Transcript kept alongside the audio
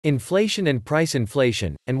inflation and price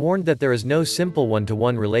inflation, and warned that there is no simple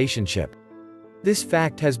one-to-one relationship. This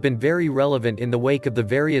fact has been very relevant in the wake of the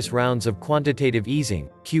various rounds of quantitative easing,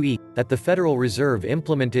 QE, that the Federal Reserve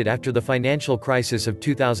implemented after the financial crisis of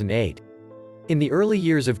 2008. In the early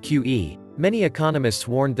years of QE, many economists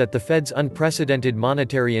warned that the Fed's unprecedented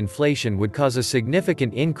monetary inflation would cause a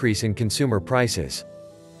significant increase in consumer prices.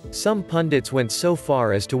 Some pundits went so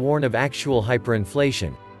far as to warn of actual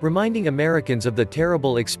hyperinflation, reminding Americans of the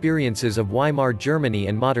terrible experiences of Weimar Germany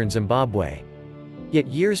and modern Zimbabwe. Yet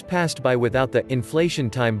years passed by without the inflation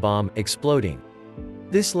time bomb exploding.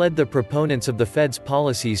 This led the proponents of the Fed's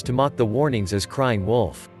policies to mock the warnings as crying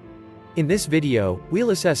wolf. In this video, we'll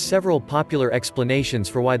assess several popular explanations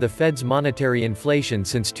for why the Fed's monetary inflation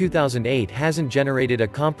since 2008 hasn't generated a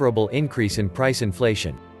comparable increase in price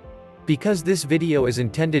inflation. Because this video is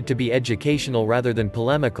intended to be educational rather than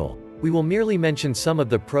polemical, we will merely mention some of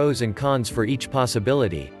the pros and cons for each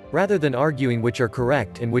possibility, rather than arguing which are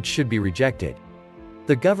correct and which should be rejected.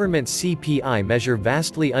 The government's CPI measure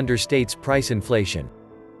vastly understates price inflation.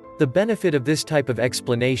 The benefit of this type of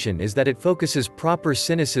explanation is that it focuses proper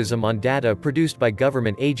cynicism on data produced by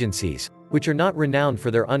government agencies, which are not renowned for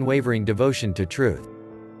their unwavering devotion to truth.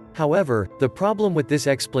 However, the problem with this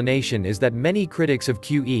explanation is that many critics of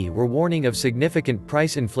QE were warning of significant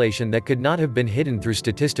price inflation that could not have been hidden through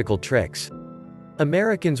statistical tricks.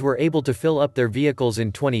 Americans were able to fill up their vehicles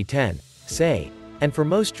in 2010, say, and for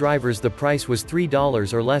most drivers the price was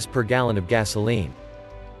 $3 or less per gallon of gasoline.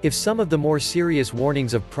 If some of the more serious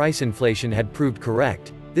warnings of price inflation had proved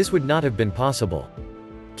correct, this would not have been possible.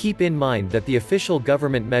 Keep in mind that the official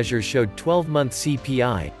government measures showed 12-month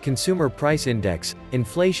CPI, Consumer Price Index,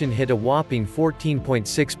 inflation hit a whopping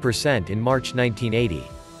 14.6% in March 1980.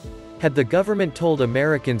 Had the government told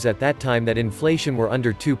Americans at that time that inflation were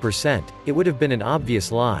under 2%, it would have been an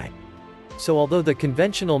obvious lie. So although the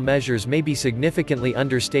conventional measures may be significantly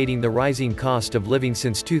understating the rising cost of living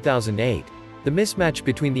since 2008, the mismatch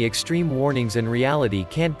between the extreme warnings and reality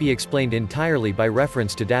can't be explained entirely by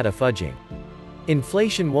reference to data fudging.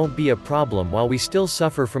 Inflation won't be a problem while we still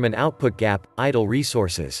suffer from an output gap, idle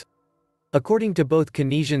resources. According to both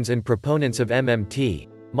Keynesians and proponents of MMT,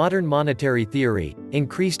 modern monetary theory,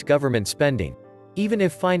 increased government spending, even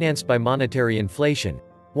if financed by monetary inflation,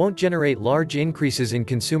 won't generate large increases in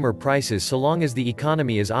consumer prices so long as the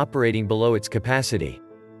economy is operating below its capacity.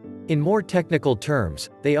 In more technical terms,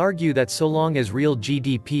 they argue that so long as real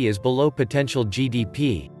GDP is below potential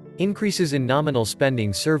GDP, increases in nominal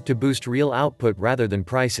spending serve to boost real output rather than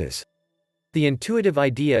prices. The intuitive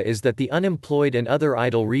idea is that the unemployed and other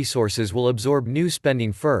idle resources will absorb new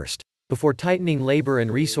spending first, before tightening labor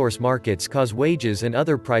and resource markets cause wages and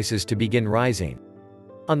other prices to begin rising.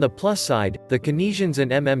 On the plus side, the Keynesians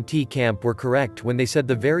and MMT camp were correct when they said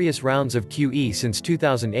the various rounds of QE since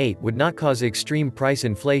 2008 would not cause extreme price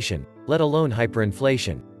inflation, let alone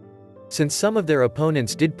hyperinflation. Since some of their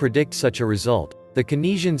opponents did predict such a result, the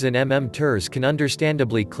Keynesians and MMTers can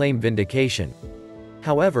understandably claim vindication.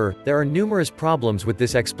 However, there are numerous problems with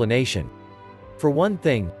this explanation. For one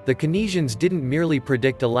thing, the Keynesians didn't merely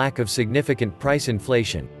predict a lack of significant price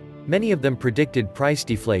inflation. Many of them predicted price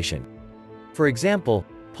deflation. For example,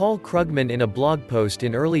 Paul Krugman in a blog post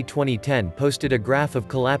in early 2010 posted a graph of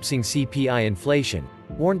collapsing CPI inflation,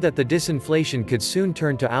 warned that the disinflation could soon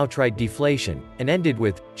turn to outright deflation, and ended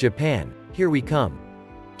with, "Japan, here we come."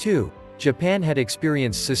 2. Japan had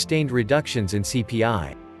experienced sustained reductions in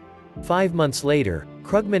CPI. 5 months later,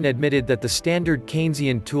 Krugman admitted that the standard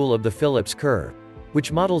Keynesian tool of the Phillips curve,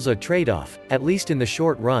 which models a trade-off, at least in the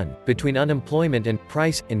short run, between unemployment and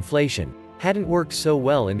price inflation, hadn't worked so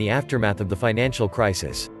well in the aftermath of the financial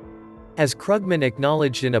crisis. As Krugman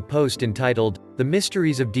acknowledged in a post entitled, "The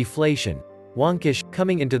Mysteries of Deflation, Wonkish,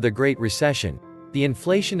 Coming into the Great Recession," the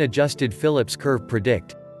inflation-adjusted Phillips curve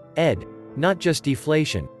predict, not just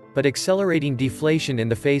deflation, but accelerating deflation in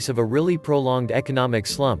the face of a really prolonged economic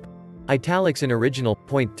slump, italics in original,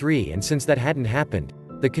 point 3, and since that hadn't happened,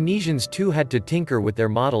 the Keynesians too had to tinker with their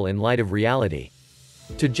model in light of reality.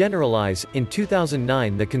 To generalize, in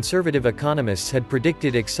 2009 the conservative economists had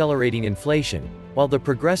predicted accelerating inflation, while the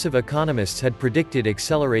progressive economists had predicted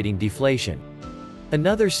accelerating deflation.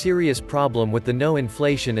 Another serious problem with the no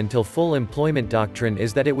inflation until full employment doctrine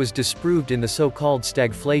is that it was disproved in the so-called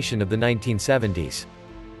stagflation of the 1970s.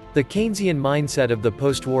 The Keynesian mindset of the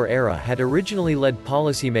post-war era had originally led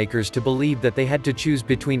policymakers to believe that they had to choose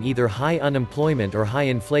between either high unemployment or high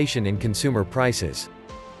inflation in consumer prices.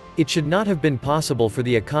 It should not have been possible for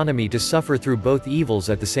the economy to suffer through both evils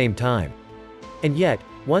at the same time. And yet,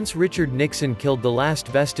 once Richard Nixon killed the last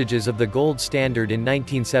vestiges of the gold standard in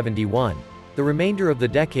 1971, the remainder of the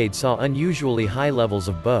decade saw unusually high levels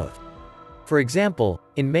of both. For example,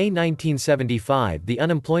 in May 1975 the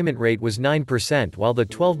unemployment rate was 9% while the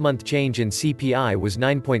 12-month change in CPI was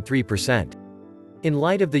 9.3%. In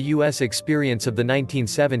light of the US experience of the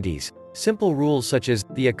 1970s, simple rules such as,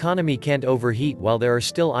 the economy can't overheat while there are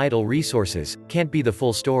still idle resources, can't be the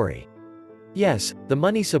full story. Yes, the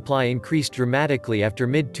money supply increased dramatically after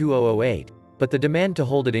mid-2008, but the demand to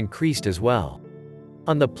hold it increased as well.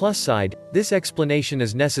 On the plus side, this explanation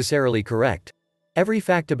is necessarily correct. Every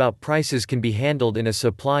fact about prices can be handled in a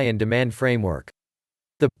supply and demand framework.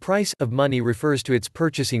 The price of money refers to its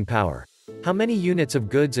purchasing power. How many units of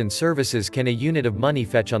goods and services can a unit of money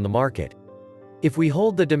fetch on the market? If we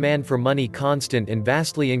hold the demand for money constant and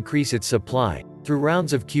vastly increase its supply, through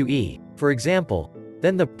rounds of QE, for example,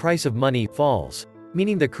 then the price of money falls,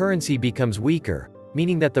 meaning the currency becomes weaker,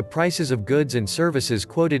 meaning that the prices of goods and services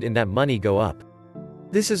quoted in that money go up.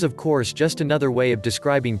 This is of course just another way of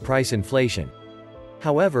describing price inflation.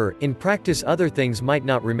 However, in practice other things might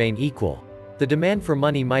not remain equal. The demand for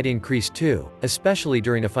money might increase too, especially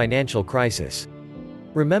during a financial crisis.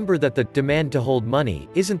 Remember that the demand to hold money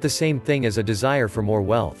isn't the same thing as a desire for more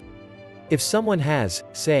wealth. If someone has,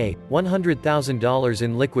 say, $100,000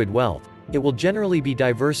 in liquid wealth, it will generally be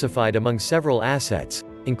diversified among several assets,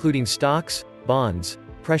 including stocks, bonds,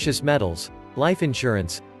 precious metals, life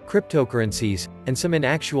insurance, cryptocurrencies, and some in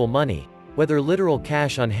actual money, whether literal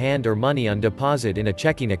cash on hand or money on deposit in a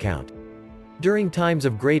checking account. During times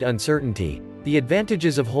of great uncertainty, the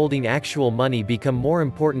advantages of holding actual money become more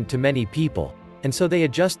important to many people, and so they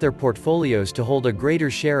adjust their portfolios to hold a greater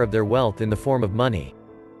share of their wealth in the form of money.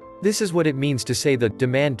 This is what it means to say the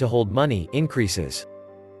demand to hold money increases.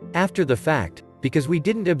 After the fact, because we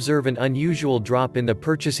didn't observe an unusual drop in the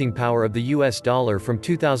purchasing power of the US dollar from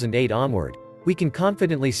 2008 onward, we can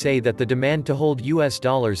confidently say that the demand to hold US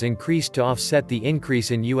dollars increased to offset the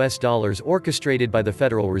increase in US dollars orchestrated by the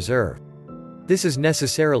Federal Reserve. This is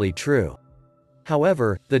necessarily true.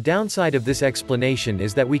 However, the downside of this explanation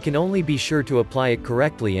is that we can only be sure to apply it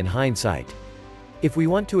correctly in hindsight. If we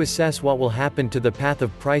want to assess what will happen to the path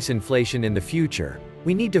of price inflation in the future,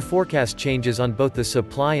 we need to forecast changes on both the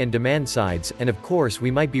supply and demand sides, and of course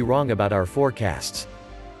we might be wrong about our forecasts.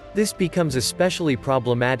 This becomes especially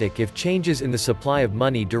problematic if changes in the supply of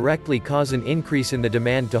money directly cause an increase in the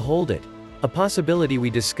demand to hold it, a possibility we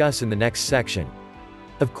discuss in the next section.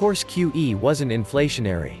 Of course QE wasn't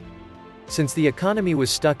inflationary. Since the economy was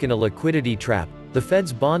stuck in a liquidity trap, the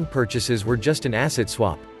Fed's bond purchases were just an asset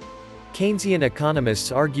swap. Keynesian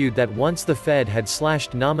economists argued that once the Fed had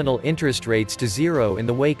slashed nominal interest rates to zero in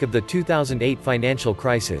the wake of the 2008 financial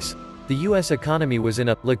crisis, the US economy was in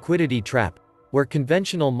a liquidity trap, where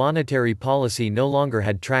conventional monetary policy no longer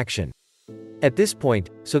had traction. At this point,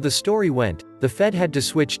 so the story went, the Fed had to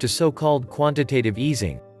switch to so-called quantitative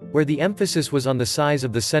easing, where the emphasis was on the size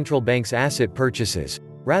of the central bank's asset purchases,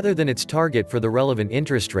 rather than its target for the relevant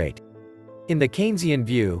interest rate. In the Keynesian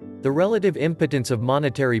view, the relative impotence of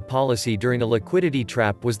monetary policy during a liquidity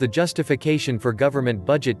trap was the justification for government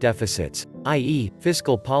budget deficits, i.e.,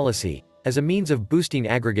 fiscal policy, as a means of boosting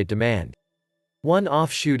aggregate demand. One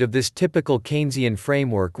offshoot of this typical Keynesian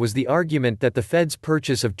framework was the argument that the Fed's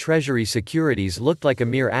purchase of Treasury securities looked like a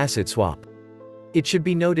mere asset swap. It should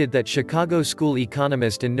be noted that Chicago School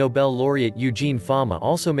economist and Nobel laureate Eugene Fama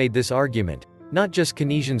also made this argument, not just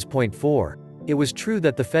Keynesian's point 4. It was true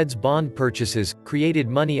that the Fed's bond purchases created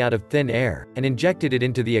money out of thin air and injected it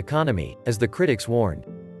into the economy, as the critics warned.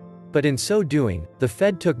 But in so doing, the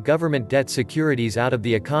Fed took government debt securities out of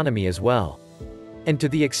the economy as well. And to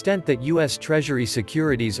the extent that U.S. Treasury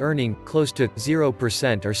securities earning close to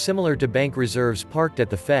 0% are similar to bank reserves parked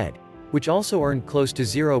at the Fed, which also earned close to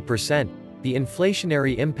 0%, the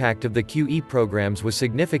inflationary impact of the QE programs was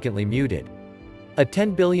significantly muted. A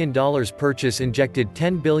 $10 billion purchase injected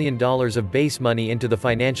 $10 billion of base money into the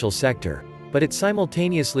financial sector, but it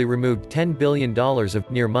simultaneously removed $10 billion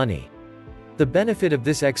of near money. The benefit of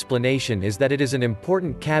this explanation is that it is an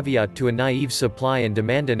important caveat to a naive supply and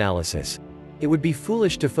demand analysis. It would be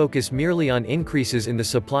foolish to focus merely on increases in the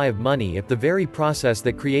supply of money if the very process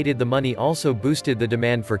that created the money also boosted the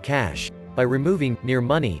demand for cash. By removing near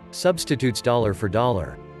money, substitutes dollar for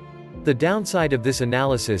dollar. The downside of this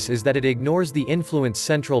analysis is that it ignores the influence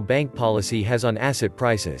central bank policy has on asset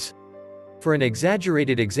prices. For an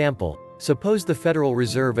exaggerated example, suppose the Federal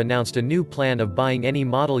Reserve announced a new plan of buying any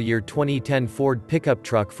model year 2010 Ford pickup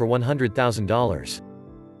truck for $100,000.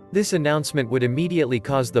 This announcement would immediately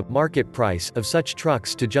cause the market price of such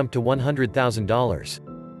trucks to jump to $100,000.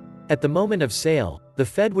 At the moment of sale, the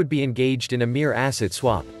Fed would be engaged in a mere asset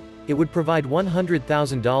swap. it would provide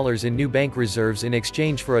 $100,000 in new bank reserves in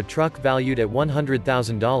exchange for a truck valued at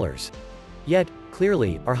 $100,000. Yet,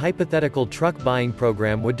 clearly, our hypothetical truck buying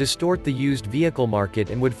program would distort the used vehicle market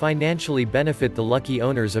and would financially benefit the lucky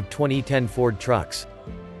owners of 2010 Ford trucks.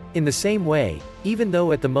 In the same way, even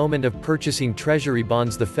though at the moment of purchasing treasury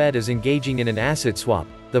bonds the Fed is engaging in an asset swap,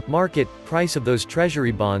 the market price of those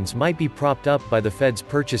treasury bonds might be propped up by the Fed's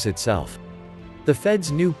purchase itself. The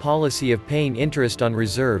Fed's new policy of paying interest on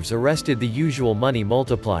reserves arrested the usual money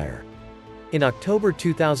multiplier. In October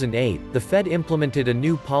 2008, the Fed implemented a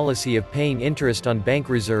new policy of paying interest on bank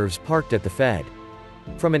reserves parked at the Fed.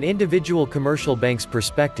 From an individual commercial bank's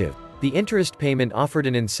perspective, the interest payment offered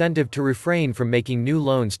an incentive to refrain from making new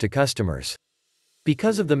loans to customers.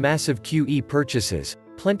 Because of the massive QE purchases,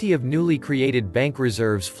 plenty of newly created bank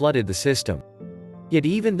reserves flooded the system. Yet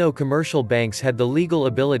even though commercial banks had the legal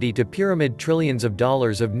ability to pyramid trillions of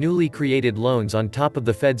dollars of newly created loans on top of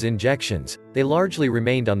the Fed's injections, they largely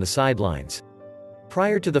remained on the sidelines.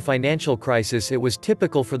 Prior to the financial crisis, it was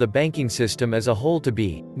typical for the banking system as a whole to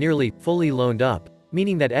be nearly fully loaned up,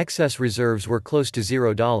 meaning that excess reserves were close to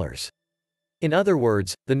 $0. In other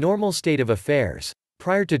words, the normal state of affairs,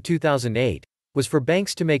 prior to 2008, was for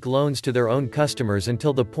banks to make loans to their own customers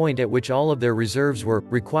until the point at which all of their reserves were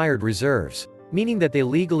required reserves, meaning that they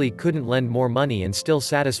legally couldn't lend more money and still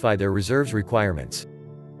satisfy their reserves requirements.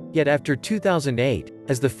 Yet after 2008,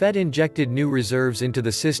 as the Fed injected new reserves into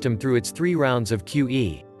the system through its 3 rounds of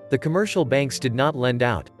QE, the commercial banks did not lend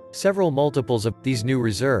out several multiples of these new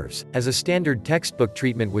reserves, as a standard textbook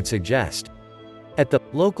treatment would suggest. At the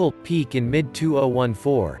local peak in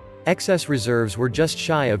mid-2014, excess reserves were just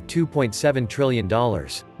shy of $2.7 trillion.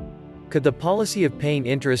 Could the policy of paying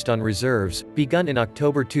interest on reserves, begun in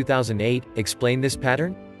October 2008, explain this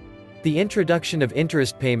pattern? The introduction of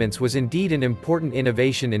interest payments was indeed an important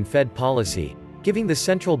innovation in Fed policy, giving the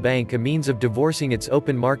central bank a means of divorcing its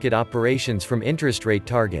open market operations from interest rate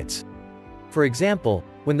targets. For example,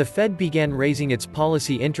 when the Fed began raising its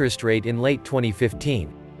policy interest rate in late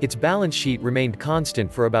 2015, its balance sheet remained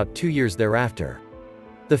constant for about 2 years thereafter.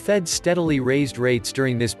 The Fed steadily raised rates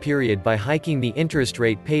during this period by hiking the interest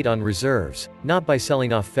rate paid on reserves, not by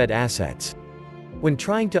selling off Fed assets. When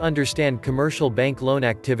trying to understand commercial bank loan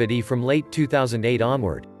activity from late 2008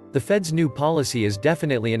 onward, the Fed's new policy is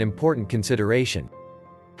definitely an important consideration.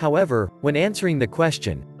 However, when answering the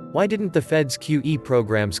question, why didn't the Fed's QE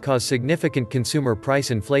programs cause significant consumer price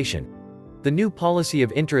inflation? The new policy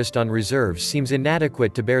of interest on reserves seems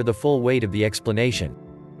inadequate to bear the full weight of the explanation.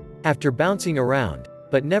 After bouncing around,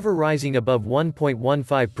 but never rising above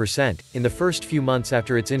 1.15% in the first few months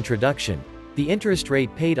after its introduction, the interest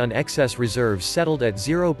rate paid on excess reserves settled at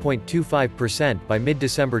 0.25% by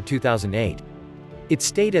mid-December 2008. It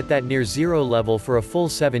stayed at that near zero level for a full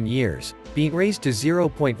 7 years, being raised to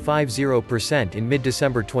 0.50% in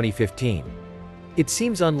mid-December 2015. It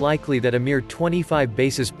seems unlikely that a mere 25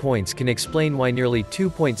 basis points can explain why nearly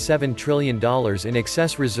 $2.7 trillion in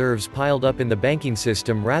excess reserves piled up in the banking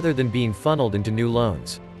system rather than being funneled into new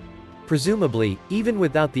loans. Presumably, even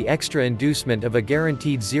without the extra inducement of a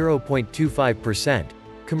guaranteed 0.25%,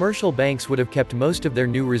 commercial banks would have kept most of their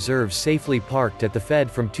new reserves safely parked at the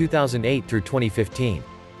Fed from 2008 through 2015.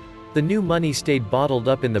 The new money stayed bottled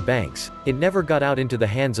up in the banks, it never got out into the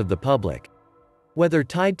hands of the public. Whether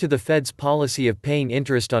tied to the Fed's policy of paying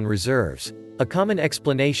interest on reserves, a common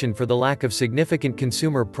explanation for the lack of significant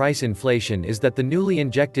consumer price inflation is that the newly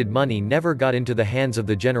injected money never got into the hands of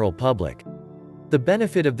the general public. The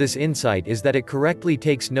benefit of this insight is that it correctly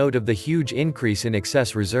takes note of the huge increase in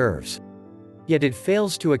excess reserves. Yet it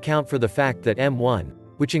fails to account for the fact that M1,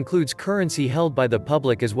 which includes currency held by the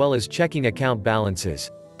public as well as checking account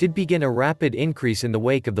balances, did begin a rapid increase in the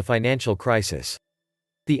wake of the financial crisis.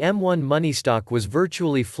 The M1 money stock was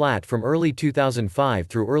virtually flat from early 2005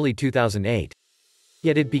 through early 2008.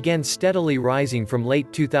 Yet it began steadily rising from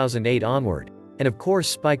late 2008 onward, and of course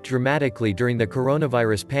spiked dramatically during the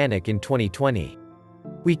coronavirus panic in 2020.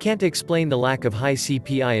 We can't explain the lack of high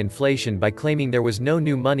CPI inflation by claiming there was no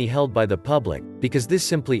new money held by the public, because this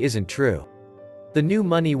simply isn't true. The new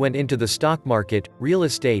money went into the stock market, real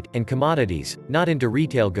estate, and commodities, not into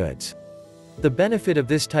retail goods. The benefit of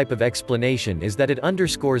this type of explanation is that it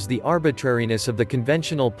underscores the arbitrariness of the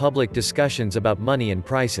conventional public discussions about money and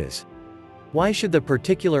prices. Why should the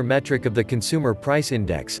particular metric of the Consumer Price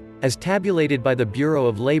Index, as tabulated by the Bureau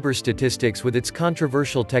of Labor Statistics with its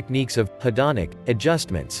controversial techniques of hedonic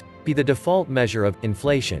adjustments, be the default measure of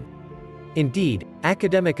inflation? Indeed,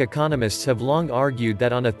 academic economists have long argued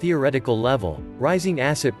that on a theoretical level, rising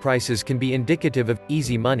asset prices can be indicative of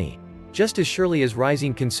easy money, just as surely as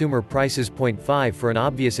rising consumer prices. 5 For an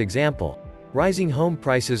obvious example, rising home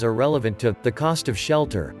prices are relevant to the cost of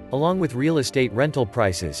shelter, along with real estate rental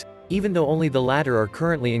prices, even though only the latter are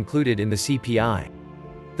currently included in the CPI.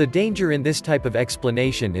 The danger in this type of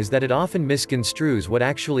explanation is that it often misconstrues what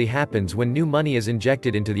actually happens when new money is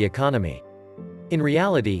injected into the economy. In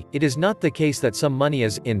reality, it is not the case that some money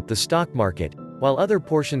is in the stock market, while other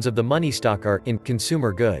portions of the money stock are in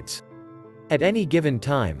consumer goods. At any given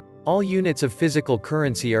time, all units of physical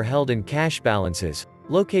currency are held in cash balances,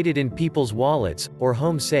 located in people's wallets, or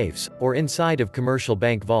home safes, or inside of commercial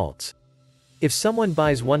bank vaults. If someone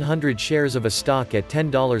buys 100 shares of a stock at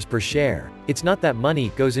 $10 per share, it's not that money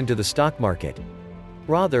goes into the stock market.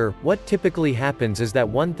 Rather, what typically happens is that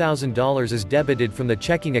 $1,000 is debited from the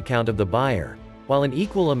checking account of the buyer, while an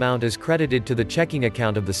equal amount is credited to the checking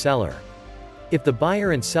account of the seller. If the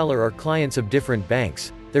buyer and seller are clients of different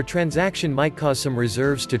banks, their transaction might cause some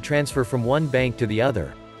reserves to transfer from one bank to the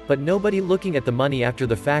other, but nobody looking at the money after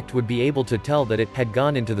the fact would be able to tell that it had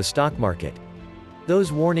gone into the stock market.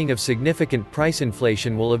 Those warning of significant price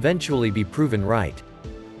inflation will eventually be proven right.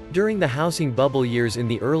 During the housing bubble years in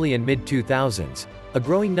the early and mid-2000s, a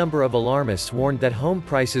growing number of alarmists warned that home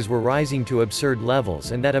prices were rising to absurd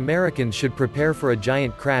levels and that Americans should prepare for a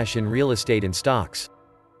giant crash in real estate and stocks.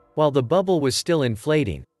 While the bubble was still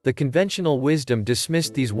inflating, the conventional wisdom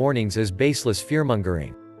dismissed these warnings as baseless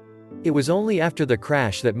fearmongering. It was only after the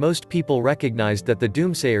crash that most people recognized that the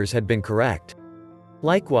doomsayers had been correct.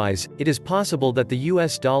 Likewise, it is possible that the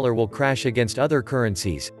US dollar will crash against other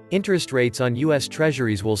currencies, interest rates on US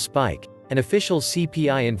Treasuries will spike, and official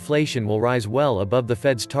CPI inflation will rise well above the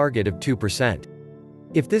Fed's target of 2%.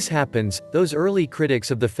 If this happens, those early critics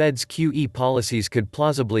of the Fed's QE policies could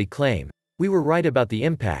plausibly claim, "We were right about the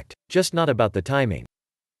impact, just not about the timing."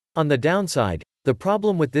 On the downside, the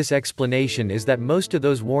problem with this explanation is that most of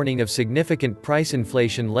those warning of significant price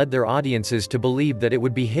inflation led their audiences to believe that it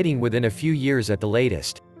would be hitting within a few years at the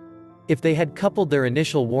latest. If they had coupled their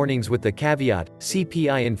initial warnings with the caveat,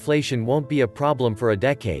 "CPI inflation won't be a problem for a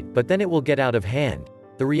decade but then it will get out of hand,"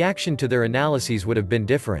 the reaction to their analyses would have been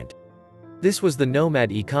different. This was the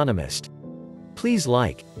Nomad Economist. Please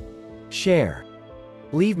like, share,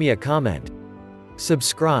 leave me a comment,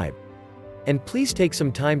 subscribe. And please take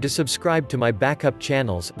some time to subscribe to my backup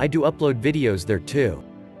channels, I do upload videos there too.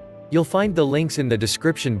 You'll find the links in the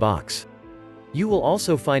description box. You will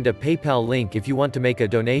also find a PayPal link if you want to make a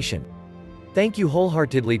donation. Thank you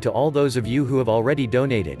wholeheartedly to all those of you who have already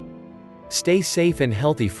donated. Stay safe and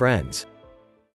healthy, friends.